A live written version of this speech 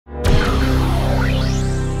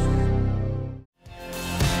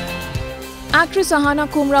Actress Aahana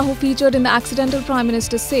Kumra, who featured in The Accidental Prime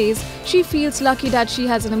Minister, says she feels lucky that she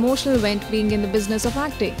has an emotional vent being in the business of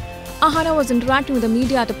acting. Aahana was interacting with the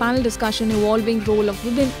media at a panel discussion involving role of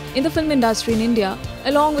women in the film industry in India,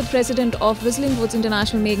 along with President of Whistling Woods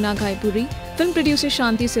International Meghna Ghai, film producer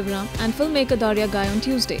Shanti Sivaram and filmmaker Darya Ghai on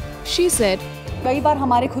Tuesday. She said, कई बार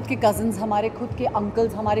हमारे खुद के cousins, हमारे खुद के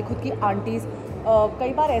uncles, हमारे खुद की आंटीज़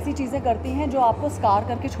कई बार ऐसी चीज़ें करती हैं जो आपको स्कार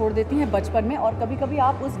करके छोड़ देती हैं बचपन में, और कभी कभी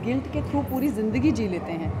आप उस गिल्ट के थ्रू पूरी ज़िंदगी जी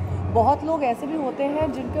लेते हैं। बहुत लोग ऐसे भी होते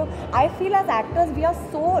हैं जिनको I feel as actors we are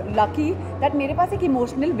so lucky that मेरे पास एक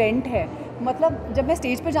इमोशनल वेंट है। मतलब जब मैं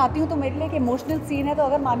स्टेज पे जाती हूँ तो मेरे लिए एक इमोशनल सीन है, तो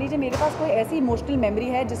अगर मान लीजिए मेरे पास कोई ऐसी इमोशनल मेमोरी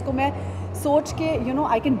है जिसको मैं सोच के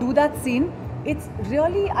I can do that scene, it's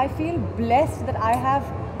really I feel blessed that I have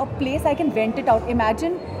a place I can went it out.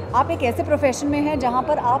 Imagine आप एक ऐसे प्रोफेशन में हैं जहाँ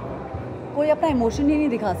पर आप कोई अपना इमोशन ही नहीं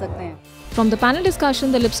दिखा सकते हैं। From the panel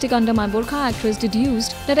discussion, the Lipstick Under My Burqa actress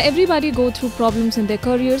deduced that everybody go through problems in their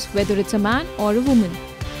careers, whether it's a man or a woman.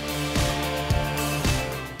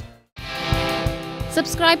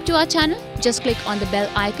 Subscribe to our channel. Just click on the bell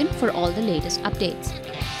icon for all the latest updates.